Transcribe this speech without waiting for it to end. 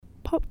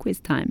pop quiz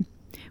time.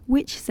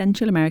 Which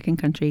Central American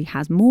country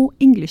has more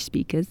English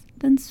speakers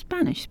than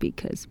Spanish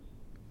speakers?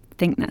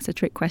 Think that's a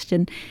trick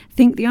question?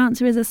 Think the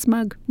answer is a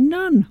smug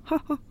none?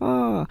 Ha ha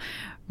ha.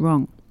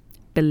 Wrong.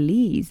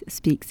 Belize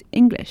speaks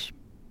English.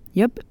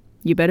 Yup,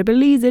 you better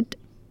believe it.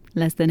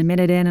 Less than a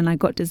minute in and I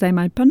got to say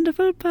my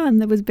wonderful pun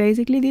that was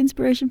basically the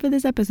inspiration for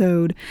this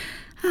episode.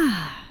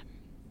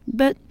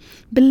 But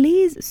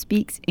Belize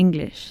speaks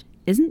English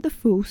isn't the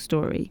full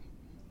story.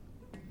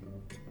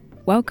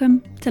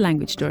 Welcome to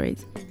Language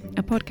Stories,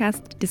 a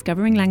podcast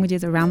discovering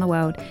languages around the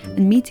world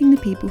and meeting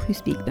the people who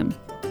speak them.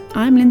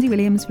 I'm Lindsay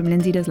Williams from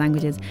Lindsay Does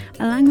Languages,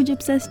 a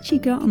language-obsessed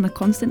chica on the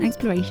constant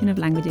exploration of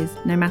languages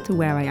no matter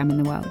where I am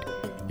in the world.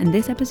 And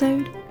this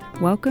episode,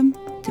 welcome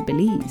to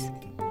Belize.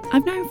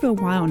 I've known for a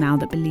while now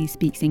that Belize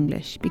speaks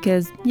English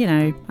because,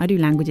 I do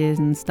languages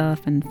and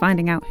stuff and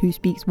finding out who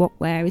speaks what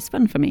where is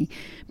fun for me.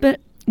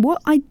 But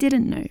what I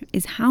didn't know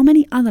is how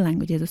many other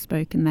languages are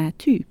spoken there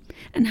too,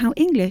 and how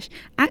English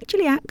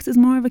actually acts as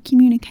more of a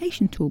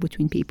communication tool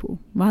between people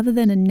rather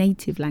than a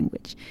native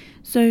language.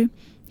 So,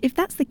 if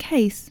that's the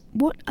case,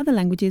 what other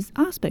languages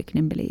are spoken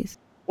in Belize?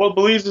 Well,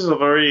 Belize is a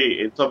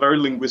very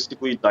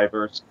linguistically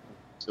diverse country.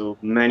 So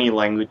many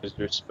languages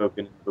are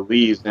spoken in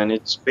Belize, and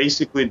it's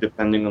basically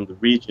depending on the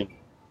region.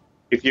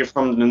 If you're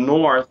from the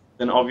north,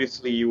 then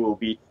obviously you will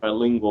be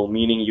trilingual,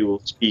 meaning you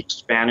will speak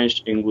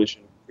Spanish, English,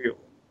 and Creole.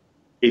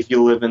 If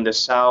you live in the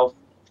south,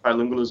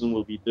 trilingualism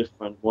will be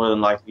different. More than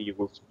likely you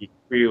will speak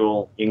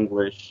Creole,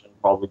 English, and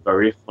probably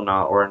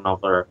Garifuna or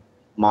another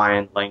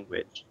Mayan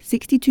language.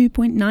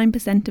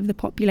 62.9% of the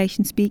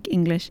population speak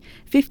English,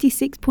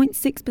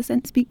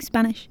 56.6% speak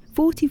Spanish,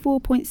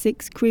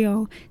 44.6%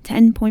 Creole,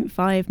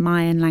 10.5%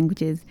 Mayan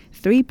languages,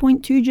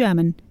 3.2%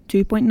 German,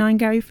 2.9%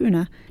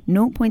 Garifuna,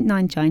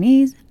 0.9%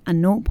 Chinese,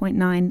 and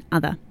 0.9%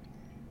 other.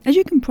 As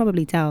you can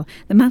probably tell,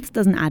 the maths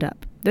doesn't add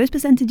up. Those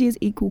percentages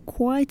equal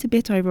quite a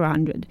bit over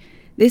 100.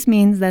 This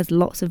means there's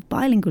lots of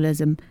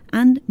bilingualism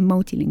and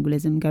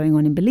multilingualism going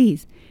on in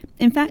Belize.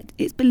 In fact,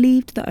 it's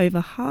believed that over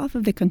half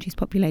of the country's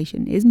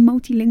population is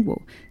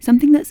multilingual,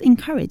 something that's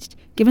encouraged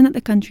given that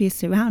the country is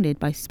surrounded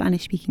by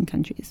Spanish-speaking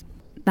countries.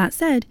 That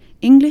said,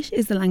 English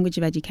is the language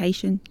of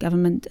education,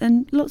 government,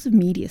 and lots of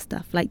media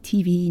stuff like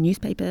TV,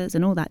 newspapers,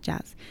 and all that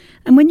jazz.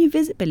 And when you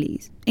visit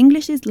Belize,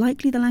 English is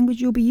likely the language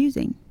you'll be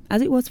using,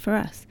 as it was for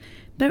us.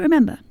 But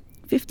remember,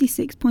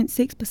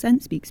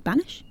 56.6% speak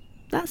Spanish.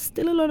 That's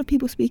still a lot of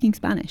people speaking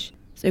Spanish.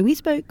 So we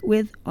spoke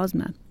with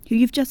Ozma, who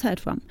you've just heard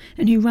from,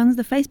 and who runs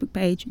the Facebook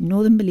page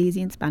Northern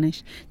Belizean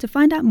Spanish, to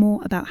find out more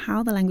about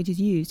how the language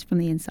is used from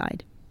the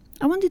inside.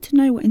 I wanted to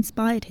know what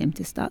inspired him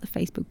to start the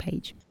Facebook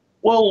page.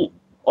 Well,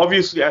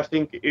 obviously, I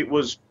think it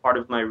was part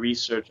of my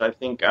research. I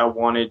think I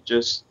wanted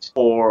just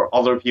for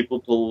other people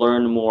to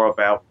learn more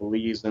about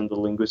Belize and the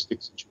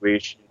linguistic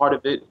situation. Part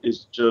of it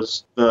is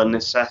just the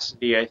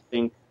necessity, I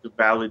think, to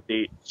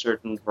validate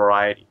certain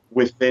variety.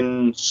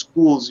 Within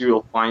schools, you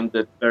will find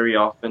that very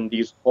often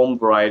these home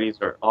varieties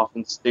are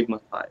often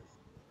stigmatized.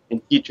 And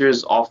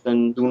teachers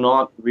often do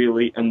not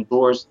really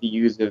endorse the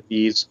use of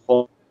these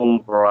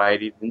home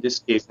varieties. In this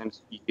case, I'm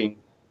speaking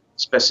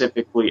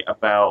specifically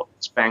about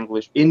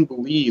Spanglish. In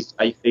Belize,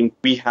 I think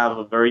we have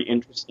a very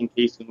interesting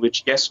case in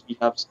which, yes, we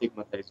have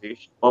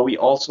stigmatization, but we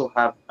also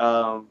have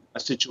a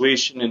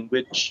situation in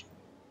which,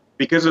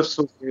 because of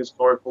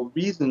socio-historical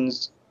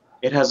reasons,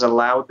 it has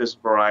allowed this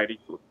variety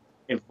to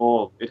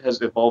evolve. It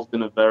has evolved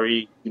in a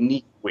very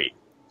unique way.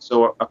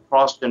 So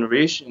across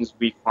generations,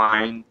 we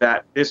find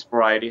that this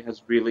variety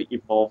has really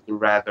evolved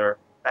rather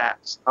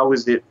fast. How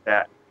is it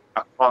that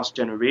across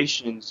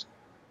generations,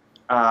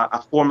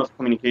 a form of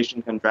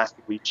communication can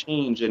drastically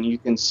change? And you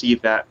can see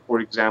that, for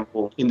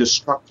example, in the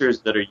structures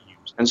that are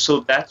used. And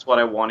so that's what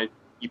I wanted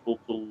people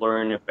to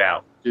learn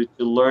about, to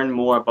learn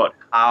more about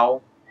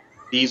how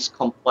these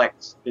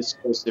complex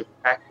discursive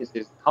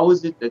practices, how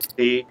is it that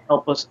they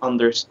help us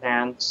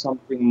understand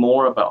something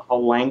more about how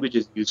language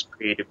is used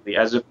creatively,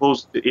 as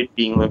opposed to it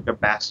being like a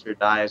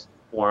bastardized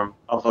form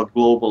of a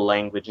global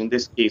language, in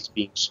this case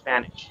being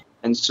Spanish.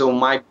 And so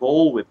my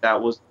goal with that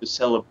was to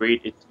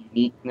celebrate its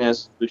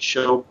uniqueness, to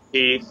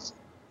showcase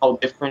how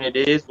different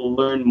it is, to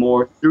learn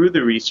more through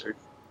the research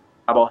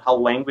about how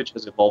language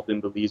has evolved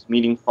in Belize,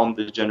 meaning from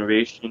the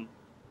generation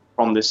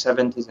from the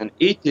 70s and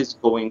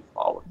 80s going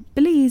forward.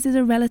 Belize is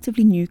a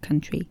relatively new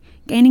country.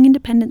 Gaining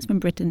independence from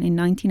Britain in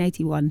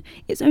 1981,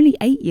 it's only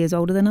 8 years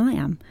older than I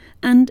am.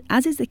 And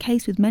as is the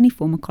case with many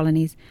former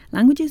colonies,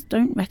 languages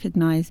don't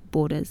recognise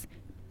borders.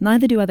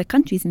 Neither do other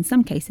countries in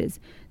some cases.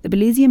 The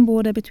Belizean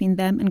border between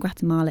them and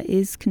Guatemala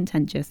is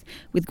contentious,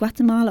 with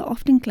Guatemala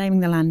often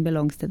claiming the land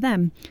belongs to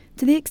them,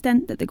 to the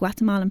extent that the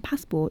Guatemalan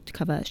passport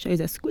cover shows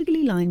a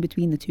squiggly line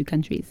between the two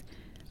countries.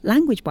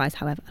 Language-wise,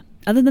 however,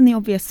 other than the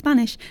obvious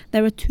Spanish,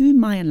 there are two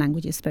Mayan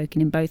languages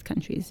spoken in both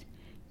countries.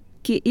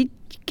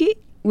 Qui'itqui,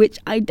 which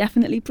I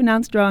definitely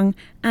pronounced wrong,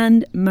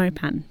 and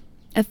Mopan.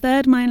 A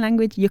third Mayan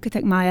language,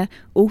 Yucatec Maya,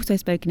 also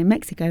spoken in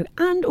Mexico,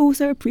 and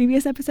also a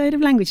previous episode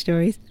of Language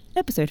Stories,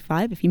 episode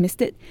 5 if you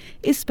missed it,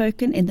 is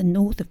spoken in the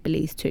north of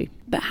Belize too.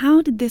 But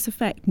how did this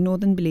affect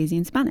Northern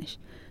Belizean Spanish?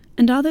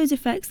 And are those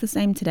effects the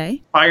same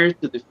today? Prior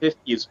to the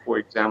 50s, for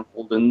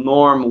example, the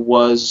norm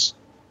was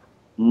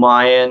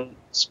Mayan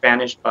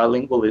Spanish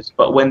bilingualism.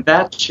 But when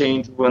that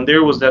changed, when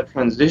there was that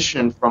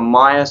transition from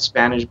Maya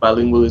Spanish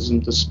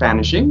bilingualism to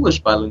Spanish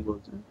English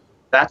bilingualism,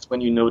 that's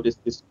when you notice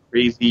this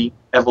crazy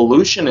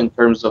evolution in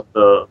terms of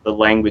the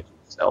language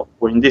itself,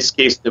 or in this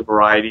case, the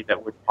variety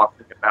that we're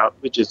talking about,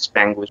 which is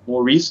Spanglish.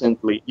 More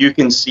recently, you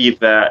can see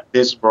that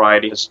this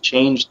variety has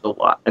changed a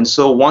lot. And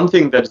so one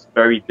thing that is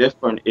very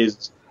different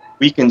is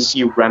we can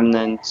see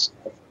remnants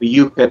of the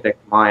Yucatec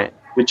Mayan,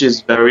 which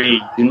is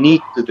very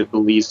unique to the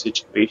Belize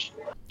situation.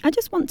 I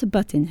just want to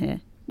butt in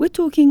here. We're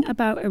talking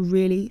about a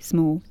really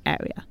small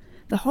area.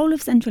 The whole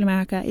of Central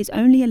America is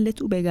only a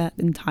little bigger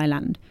than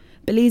Thailand.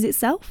 Belize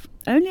itself,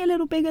 only a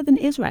little bigger than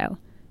Israel.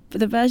 For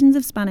the versions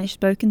of Spanish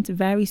spoken to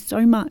vary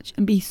so much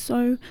and be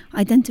so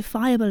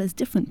identifiable as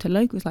different to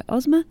locals like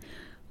Ozma,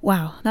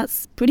 wow,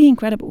 that's pretty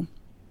incredible.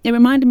 It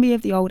reminded me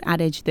of the old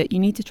adage that you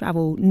need to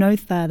travel no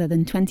further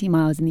than 20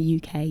 miles in the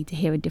UK to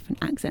hear a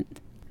different accent.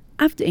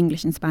 After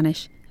English and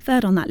Spanish,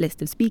 third on that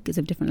list of speakers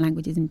of different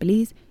languages in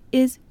Belize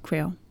is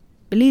Creole.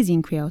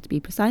 Belizean Creole to be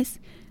precise.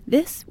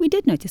 This we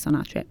did notice on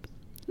our trip.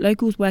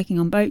 Locals working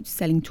on boats,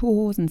 selling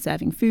tours and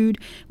serving food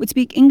would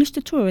speak English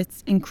to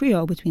tourists in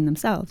Creole between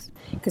themselves.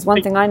 Because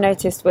one thing I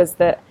noticed was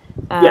that,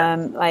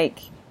 like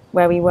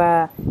where we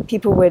were,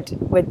 people would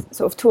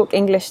sort of talk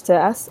English to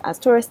us as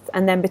tourists,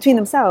 and then between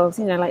themselves,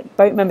 like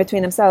boatmen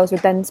between themselves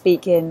would then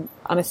speak in,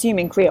 I'm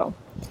assuming, Creole.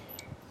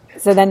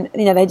 So then,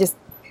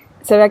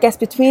 So I guess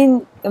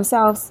between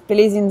themselves,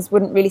 Belizeans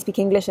wouldn't really speak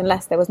English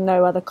unless there was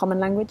no other common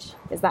language.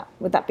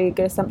 Would that be a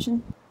good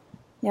assumption?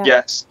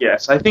 Yeah.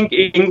 Yes. I think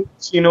English,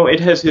 it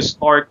has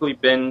historically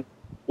been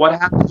what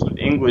happens with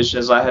English,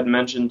 as I had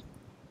mentioned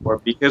before,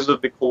 because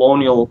of the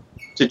colonial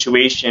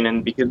situation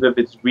and because of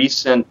its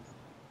recent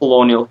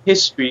colonial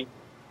history,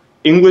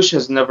 English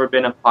has never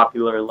been a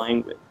popular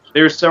language.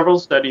 There are several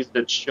studies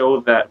that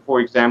show that, for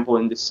example,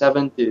 in the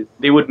 70s,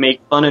 they would make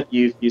fun of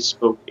you if you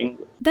spoke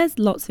English. There's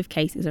lots of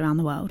cases around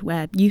the world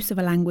where use of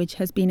a language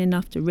has been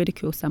enough to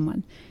ridicule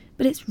someone.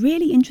 But it's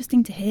really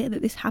interesting to hear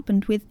that this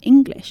happened with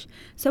English,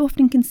 so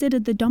often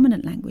considered the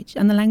dominant language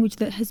and the language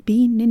that has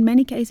been, in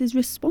many cases,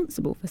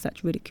 responsible for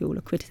such ridicule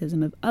or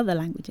criticism of other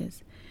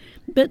languages.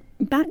 But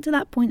back to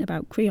that point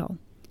about Creole.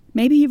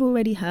 Maybe you've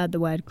already heard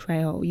the word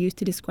Creole used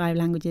to describe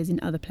languages in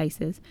other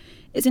places.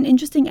 It's an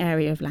interesting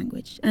area of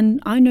language,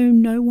 and I know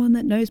no one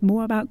that knows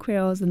more about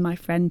Creoles than my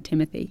friend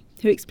Timothy,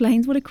 who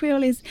explains what a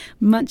Creole is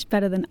much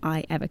better than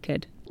I ever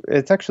could.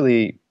 It's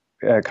actually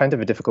kind of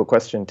a difficult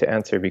question to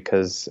answer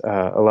because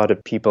a lot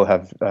of people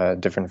have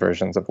different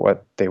versions of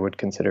what they would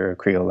consider a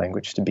Creole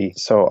language to be.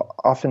 So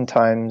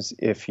oftentimes,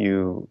 if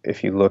you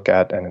look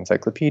at an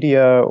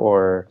encyclopedia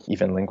or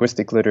even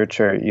linguistic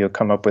literature, you'll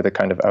come up with a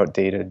kind of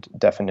outdated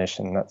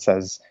definition that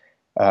says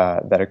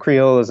that a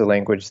Creole is a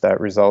language that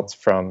results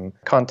from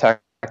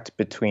contact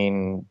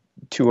between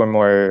two or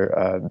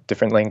more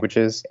different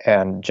languages,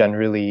 and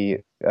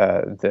generally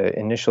the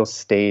initial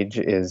stage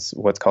is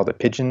what's called a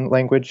pidgin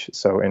language.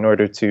 So in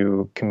order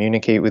to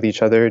communicate with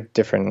each other,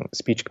 different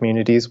speech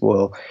communities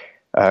will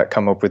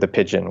come up with a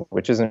pidgin,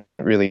 which isn't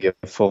really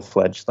a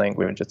full-fledged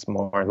language. It's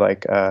more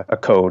like a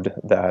code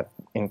that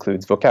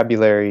includes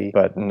vocabulary,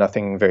 but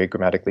nothing very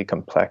grammatically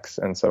complex.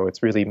 And so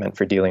it's really meant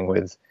for dealing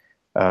with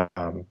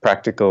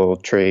practical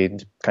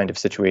trade kind of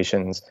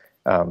situations.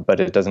 But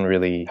it doesn't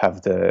really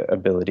have the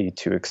ability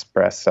to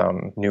express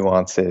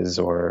nuances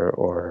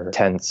or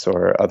tense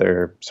or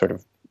other sort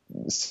of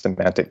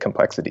semantic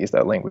complexities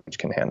that language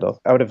can handle.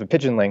 Out of a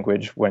pidgin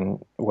language, when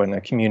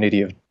a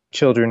community of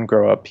children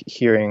grow up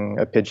hearing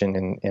a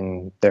pidgin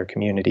in their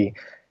community,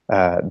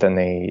 then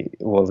they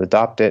will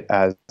adopt it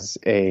as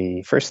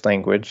a first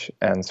language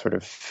and sort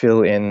of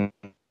fill in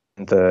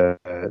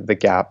the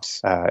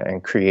gaps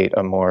and create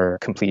a more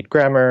complete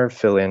grammar,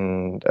 fill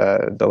in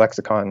the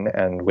lexicon,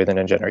 and within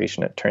a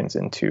generation it turns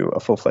into a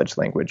full-fledged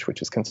language,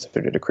 which is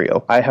considered a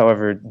Creole. I,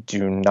 however,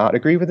 do not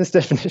agree with this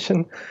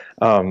definition.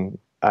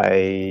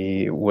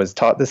 I was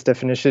taught this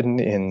definition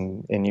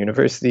in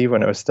university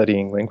when I was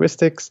studying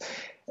linguistics,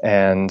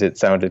 and it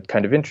sounded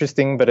kind of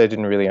interesting, but I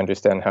didn't really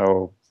understand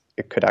how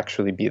it could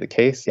actually be the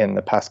case. In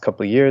the past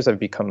couple of years, I've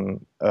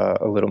become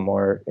a little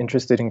more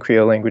interested in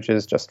Creole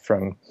languages just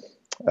from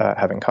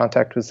having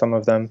contact with some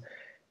of them.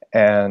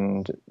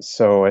 And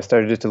so I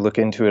started to look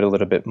into it a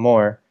little bit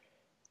more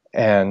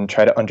and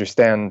try to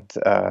understand,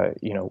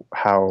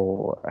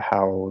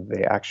 how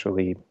they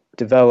actually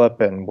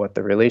develop and what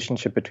the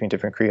relationship between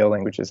different Creole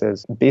languages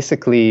is.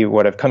 Basically,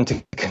 what I've come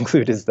to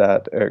conclude is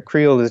that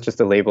Creole is just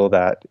a label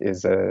that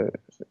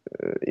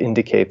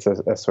indicates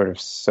a sort of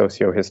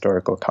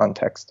socio-historical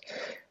context.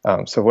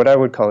 So what I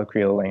would call a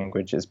Creole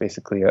language is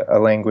basically a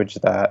language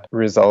that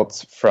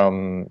results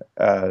from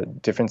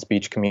different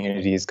speech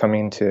communities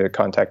coming into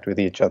contact with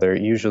each other,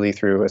 usually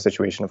through a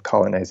situation of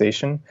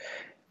colonization.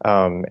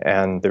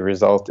 And the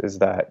result is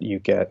that you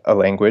get a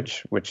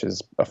language, which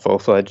is a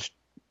full-fledged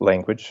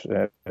language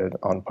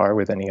on par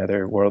with any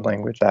other world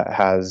language that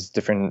has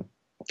different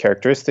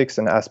characteristics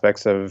and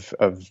aspects of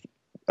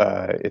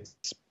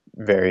its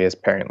various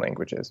parent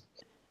languages.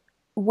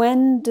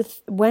 When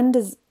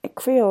does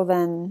Creole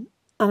then,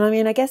 and I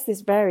mean, I guess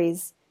this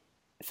varies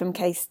from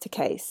case to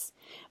case,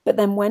 but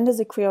then when does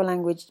a Creole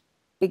language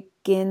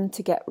begin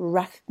to get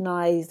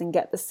recognized and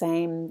get the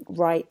same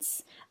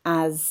rights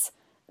as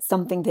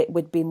something that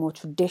would be more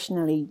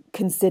traditionally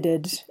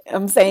considered,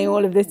 I'm saying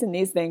all of this and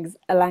these things,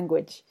 a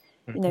language?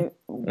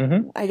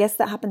 I guess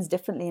that happens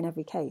differently in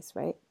every case,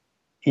 right?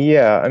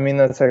 Yeah, I mean,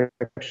 that's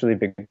actually a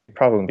big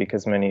problem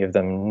because many of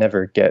them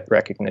never get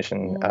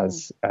recognition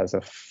as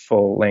a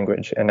full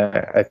language. And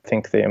I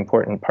think the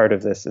important part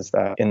of this is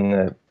that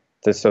in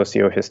the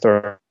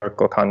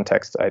socio-historical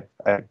context, I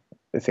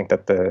think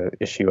that the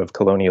issue of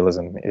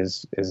colonialism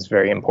is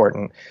very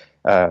important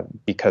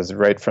because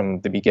right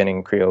from the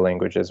beginning, Creole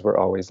languages were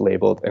always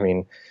labeled. I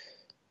mean,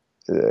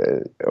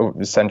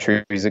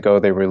 centuries ago,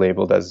 they were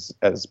labeled as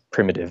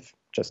primitive,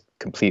 just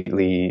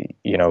completely,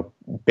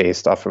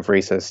 based off of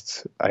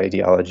racist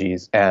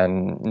ideologies.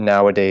 And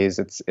nowadays,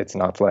 it's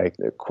not like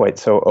quite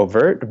so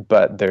overt,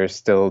 but they're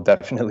still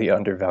definitely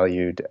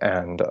undervalued.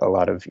 And a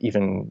lot of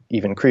even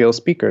Creole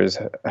speakers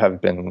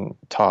have been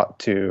taught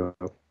to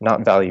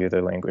not value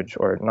their language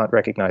or not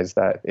recognize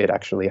that it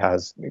actually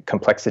has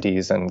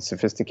complexities and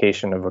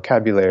sophistication of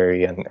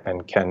vocabulary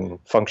and can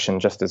function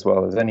just as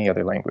well as any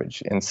other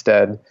language.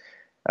 Instead,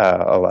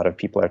 a lot of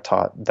people are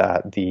taught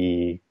that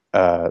the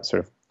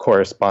sort of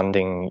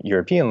corresponding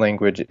European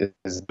language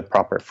is the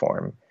proper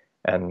form,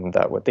 and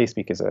that what they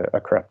speak is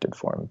a corrupted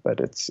form. But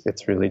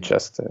it's really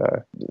just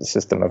a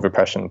system of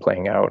oppression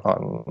playing out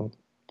on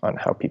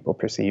how people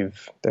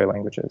perceive their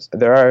languages.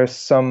 There are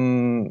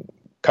some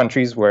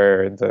countries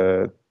where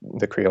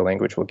the Creole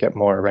language will get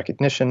more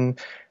recognition.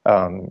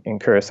 In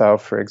Curacao,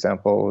 for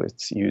example,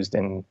 it's used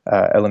in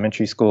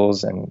elementary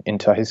schools and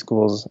into high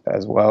schools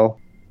as well.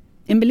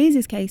 In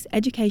Belize's case,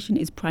 education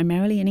is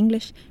primarily in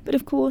English, but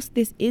of course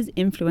this is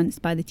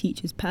influenced by the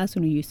teacher's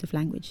personal use of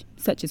language,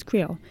 such as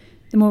Creole.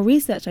 The more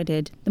research I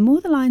did, the more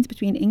the lines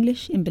between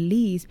English in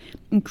Belize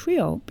and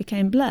Creole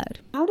became blurred.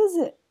 How does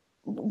it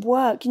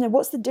work?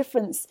 What's the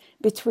difference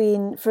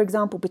between, for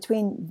example,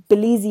 between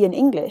Belizean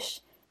English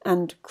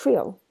and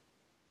Creole?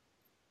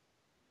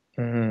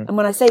 Mm-hmm. And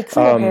when I say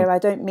Creole here, I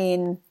don't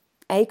mean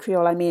a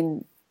Creole, I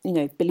mean,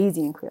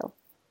 Belizean Creole.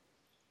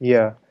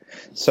 Yeah.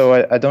 So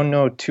I don't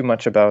know too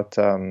much about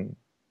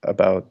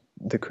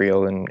the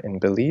Creole in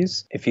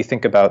Belize. If you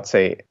think about,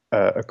 say,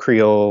 a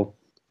Creole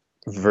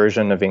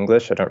version of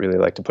English, I don't really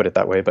like to put it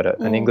that way, but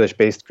an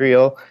English-based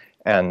Creole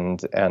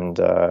and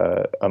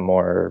a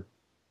more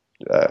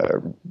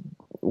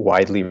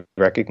widely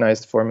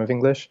recognized form of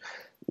English,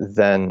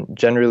 then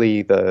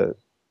generally the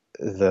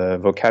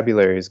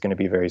vocabulary is going to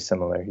be very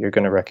similar. You're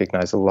going to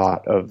recognize a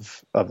lot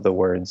of the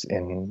words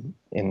in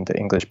the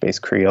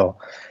English-based Creole,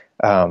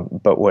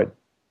 but what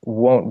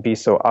won't be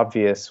so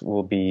obvious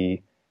will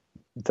be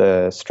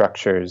the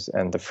structures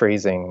and the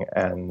phrasing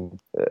and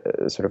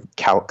sort of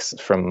calques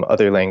from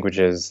other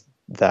languages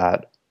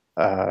that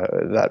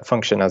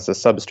function as a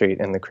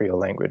substrate in the Creole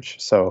language.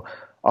 So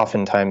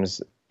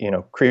oftentimes,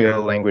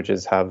 Creole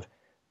languages have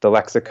the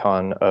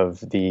lexicon of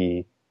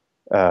the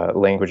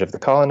language of the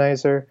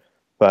colonizer,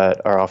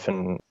 but are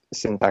often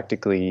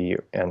syntactically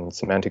and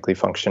semantically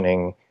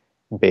functioning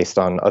based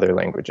on other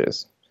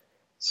languages.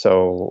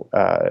 So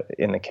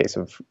in the case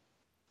of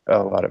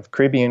a lot of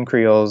Caribbean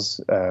Creoles,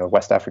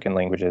 West African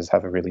languages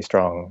have a really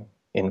strong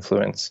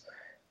influence.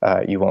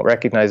 You won't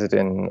recognize it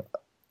in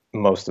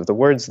most of the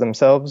words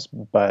themselves,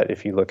 but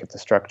if you look at the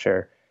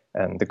structure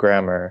and the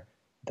grammar,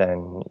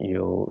 then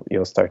you'll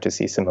start to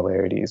see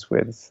similarities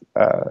with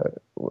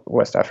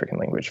West African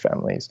language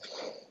families.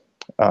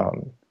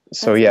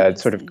 So yeah, it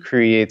sort of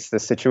creates the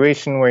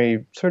situation where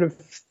you sort of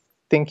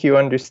think you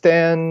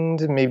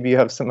understand, maybe you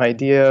have some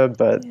idea,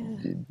 but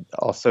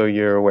also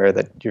you're aware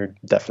that you're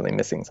definitely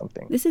missing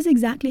something. This is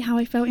exactly how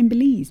I felt in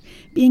Belize.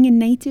 Being a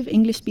native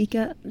English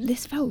speaker,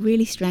 this felt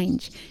really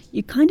strange.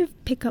 You kind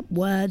of pick up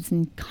words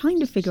and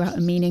kind of figure out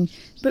a meaning,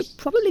 but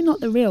probably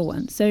not the real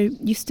one, so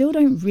you still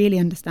don't really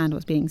understand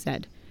what's being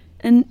said.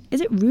 And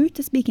is it rude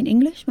to speak in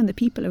English when the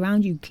people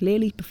around you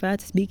clearly prefer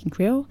to speak in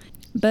Creole?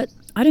 But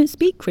I don't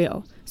speak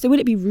Creole, so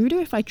would it be ruder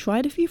if I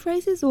tried a few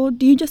phrases, or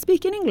do you just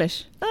speak in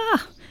English?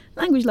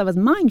 Language lover's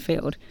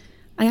minefield.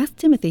 I asked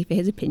Timothy for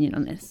his opinion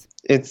on this.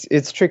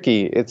 It's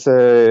tricky.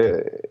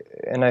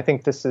 And I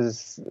think this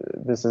is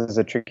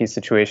a tricky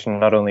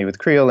situation not only with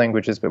Creole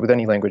languages, but with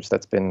any language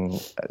that's been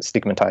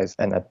stigmatized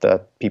and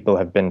that people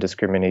have been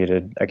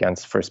discriminated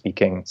against for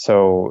speaking.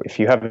 So if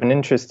you have an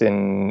interest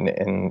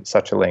in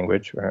such a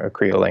language, or a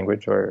Creole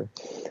language, or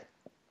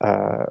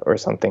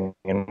something,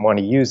 and want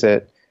to use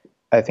it,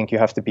 I think you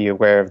have to be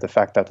aware of the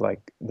fact that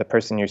the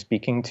person you're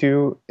speaking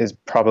to is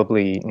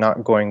probably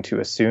not going to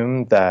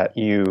assume that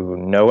you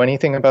know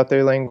anything about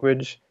their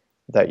language,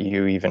 that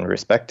you even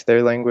respect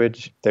their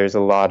language. There's a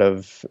lot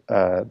of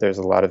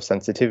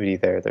sensitivity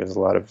there. There's a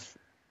lot of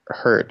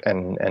hurt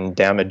and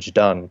damage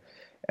done,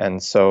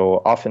 and so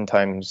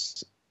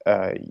oftentimes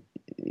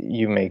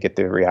you may get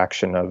the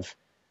reaction of,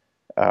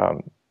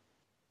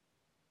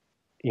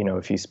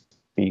 if you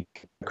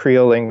speak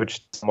Creole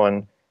language to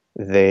someone,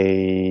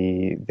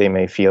 they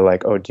may feel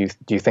like, oh, do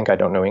you think I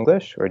don't know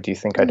English, or do you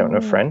think I don't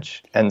know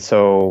French? And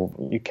so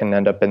you can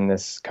end up in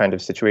this kind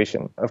of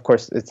situation. Of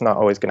course, it's not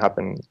always going to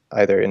happen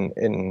either.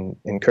 In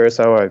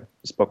Curacao, I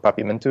spoke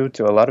Papiamentu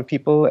to a lot of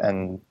people,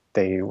 and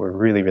they were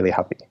really, really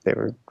happy. They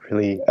were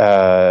really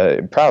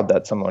proud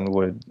that someone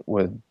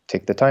would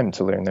take the time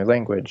to learn their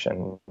language,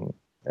 and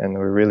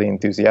were really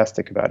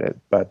enthusiastic about it.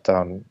 But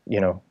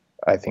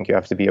I think you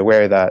have to be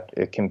aware that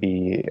it can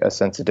be a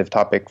sensitive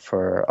topic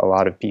for a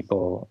lot of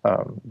people,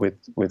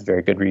 with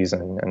very good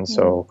reason. And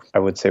so I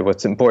would say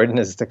what's important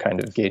is to kind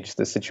of gauge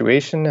the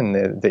situation and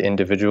the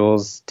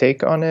individual's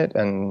take on it,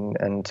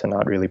 and to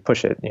not really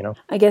push it,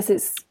 I guess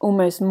it's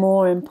almost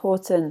more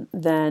important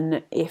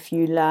than if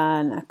you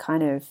learn a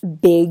kind of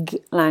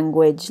big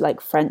language like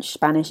French,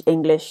 Spanish,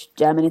 English,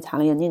 German,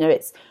 Italian.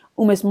 It's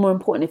almost more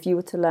important if you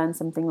were to learn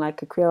something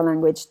like a Creole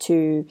language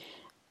to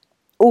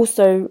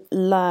also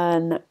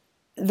learn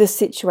the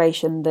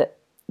situation that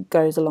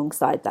goes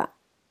alongside that,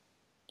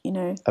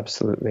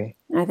 Absolutely.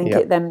 I think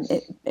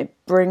it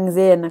brings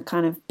in a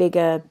kind of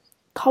bigger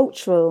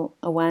cultural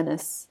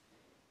awareness.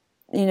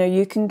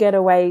 You can get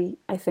away,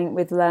 I think,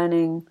 with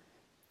learning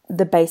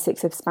the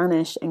basics of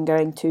Spanish and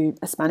going to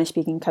a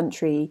Spanish-speaking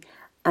country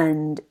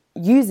and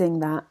using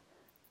that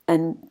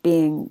and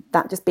being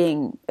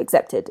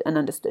accepted and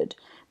understood.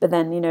 But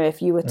then,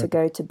 if you were to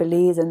go to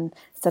Belize and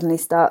suddenly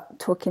start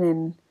talking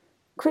in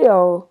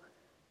Creole,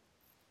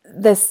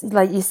 there's,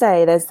 like you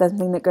say, there's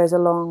something that goes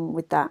along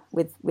with that,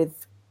 with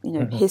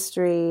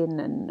history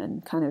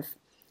and kind of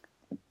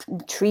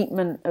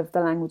treatment of the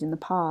language in the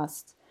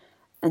past.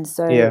 And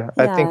so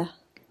I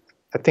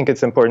think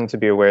it's important to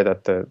be aware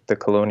that the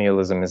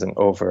colonialism isn't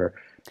over,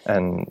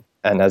 and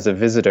as a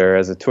visitor,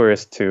 as a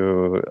tourist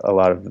to a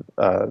lot of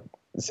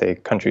say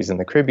countries in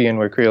the Caribbean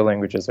where Creole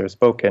languages are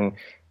spoken,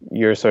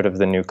 you're sort of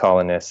the new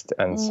colonist.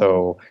 And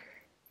so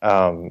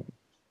for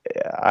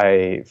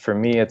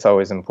me, it's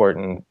always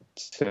important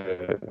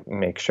to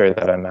make sure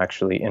that I'm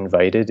actually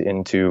invited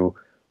into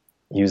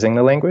using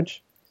the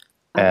language.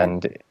 Okay.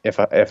 And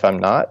if I'm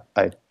not,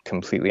 I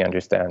completely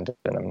understand,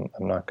 and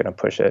I'm not going to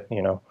push it,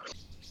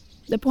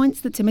 The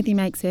points that Timothy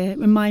makes here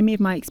remind me of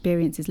my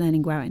experiences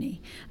learning Guarani,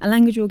 a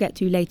language we'll get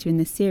to later in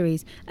this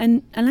series,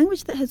 and a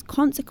language that has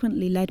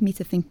consequently led me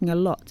to thinking a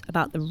lot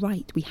about the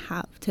right we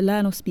have to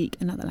learn or speak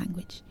another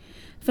language.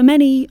 For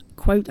many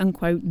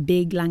quote-unquote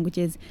big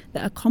languages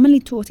that are commonly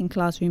taught in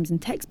classrooms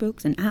and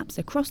textbooks and apps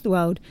across the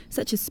world,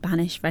 such as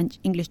Spanish, French,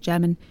 English,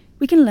 German,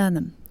 we can learn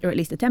them, or at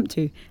least attempt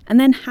to, and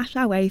then hash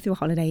our way through a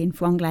holiday in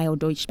Franglais or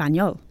Deutsch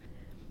Español.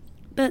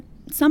 But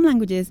some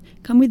languages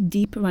come with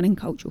deeper running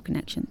cultural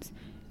connections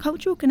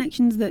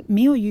that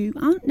me or you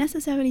aren't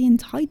necessarily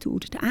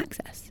entitled to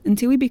access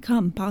until we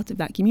become part of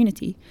that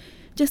community,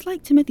 just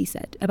like Timothy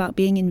said about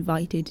being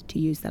invited to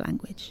use the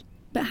language.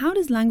 But how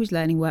does language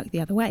learning work the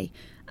other way?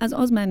 As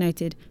Osmer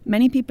noted,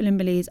 many people in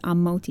Belize are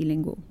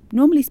multilingual,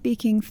 normally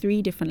speaking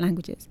 3 different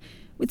languages.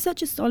 With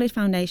such a solid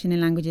foundation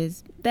in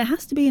languages, there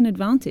has to be an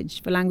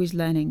advantage for language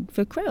learning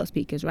for Creole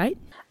speakers, right?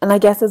 And I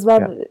guess as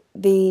well,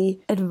 the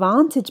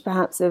advantage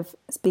perhaps of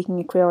speaking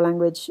a Creole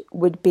language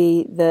would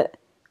be that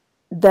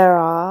there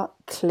are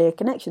clear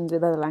connections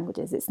with other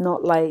languages. It's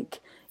not like,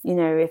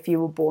 if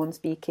you were born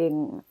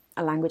speaking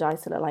a language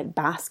isolate like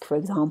Basque, for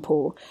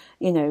example,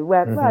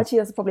 where, well, actually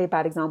that's probably a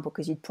bad example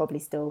because you'd probably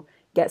still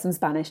get some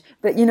Spanish,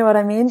 but you know what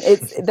I mean?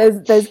 It's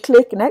there's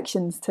clear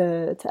connections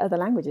to other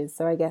languages,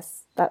 so I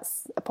guess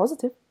that's a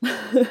positive.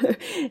 I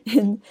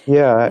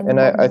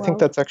think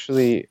that's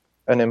actually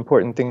an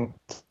important thing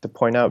to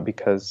point out,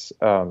 because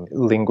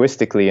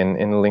linguistically,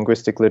 in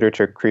linguistic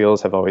literature,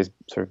 Creoles have always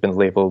sort of been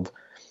labeled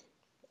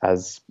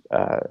as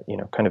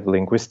kind of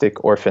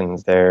linguistic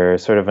orphans. They're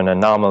sort of an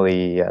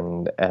anomaly,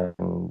 and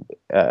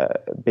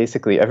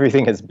basically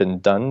everything has been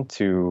done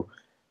to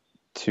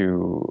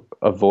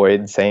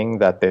avoid saying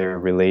that they're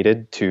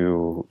related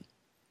to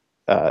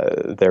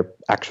their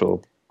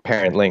actual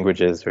parent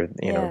languages, or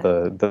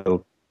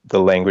the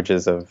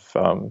languages of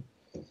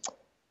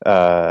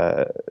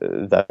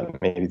that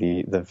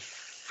maybe the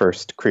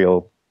first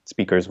Creole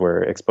speakers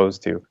were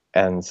exposed to.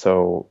 And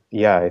so,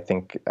 I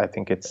think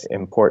it's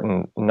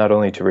important not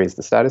only to raise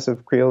the status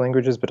of Creole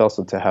languages, but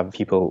also to have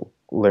people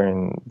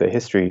learn the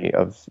history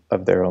of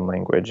their own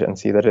language and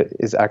see that it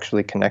is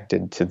actually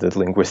connected to the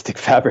linguistic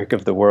fabric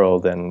of the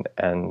world, and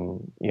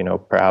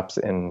perhaps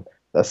in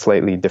a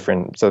slightly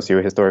different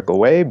socio-historical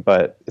way,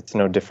 but it's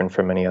no different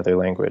from any other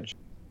language.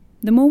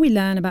 The more we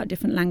learn about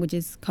different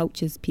languages,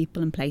 cultures,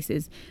 people and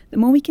places, the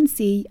more we can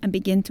see and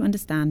begin to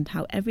understand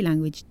how every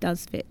language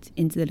does fit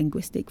into the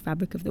linguistic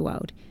fabric of the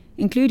world,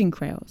 including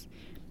Creoles.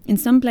 In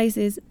some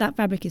places, that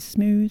fabric is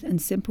smooth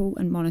and simple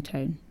and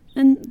monotone,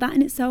 and that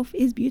in itself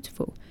is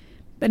beautiful.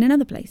 But in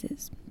other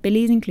places,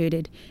 Belize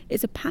included,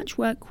 it's a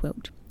patchwork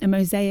quilt, a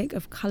mosaic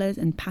of colours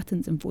and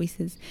patterns and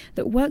voices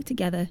that work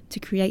together to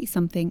create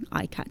something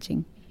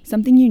eye-catching,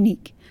 something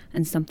unique,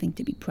 and something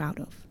to be proud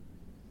of.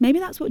 Maybe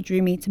that's what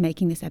drew me to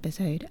making this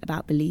episode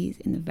about Belize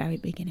in the very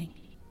beginning.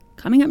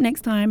 Coming up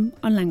next time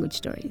on Language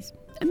Stories,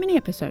 a mini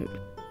episode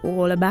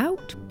all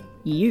about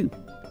you.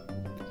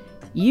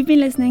 You've been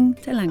listening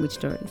to Language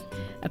Stories,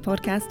 a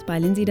podcast by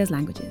Lindsay Does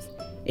Languages.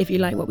 If you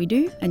like what we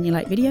do and you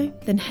like video,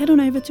 then head on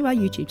over to our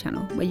YouTube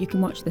channel where you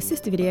can watch the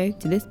sister video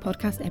to this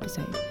podcast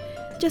episode.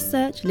 Just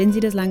search Lindsay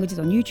Does Languages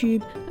on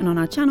YouTube, and on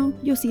our channel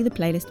you'll see the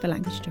playlist for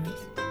Language Stories.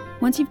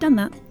 Once you've done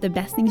that, the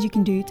best things you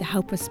can do to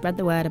help us spread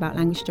the word about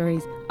Language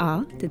Stories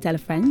are to tell a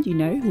friend you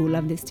know who will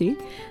love this too,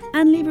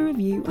 and leave a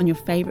review on your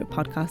favourite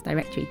podcast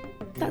directory.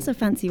 That's a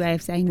fancy way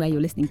of saying where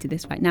you're listening to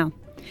this right now.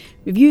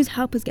 Reviews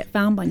help us get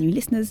found by new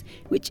listeners,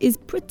 which is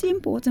pretty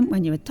important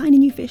when you're a tiny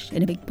new fish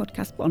in a big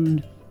podcast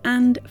pond.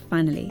 And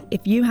finally,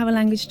 if you have a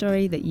language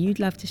story that you'd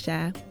love to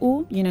share,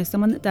 or you know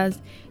someone that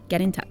does, get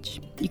in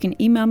touch. You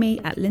can email me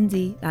at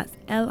Lindsay, that's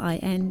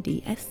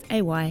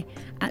LINDSAY,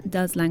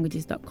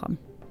 @doeslanguages.com.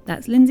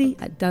 That's Lindsay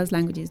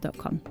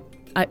 @doeslanguages.com.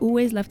 I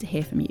always love to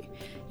hear from you.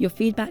 Your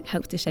feedback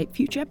helps to shape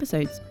future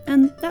episodes,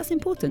 and that's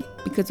important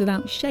because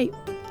without shape,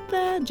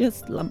 they're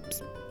just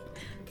lumps.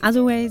 As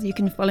always, you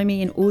can follow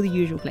me in all the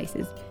usual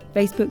places,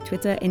 Facebook,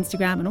 Twitter,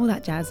 Instagram, and all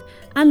that jazz,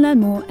 and learn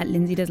more at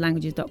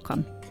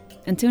lindsaydoeslanguages.com.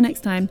 Until next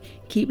time,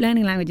 keep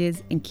learning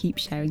languages and keep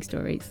sharing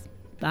stories.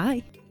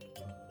 Bye.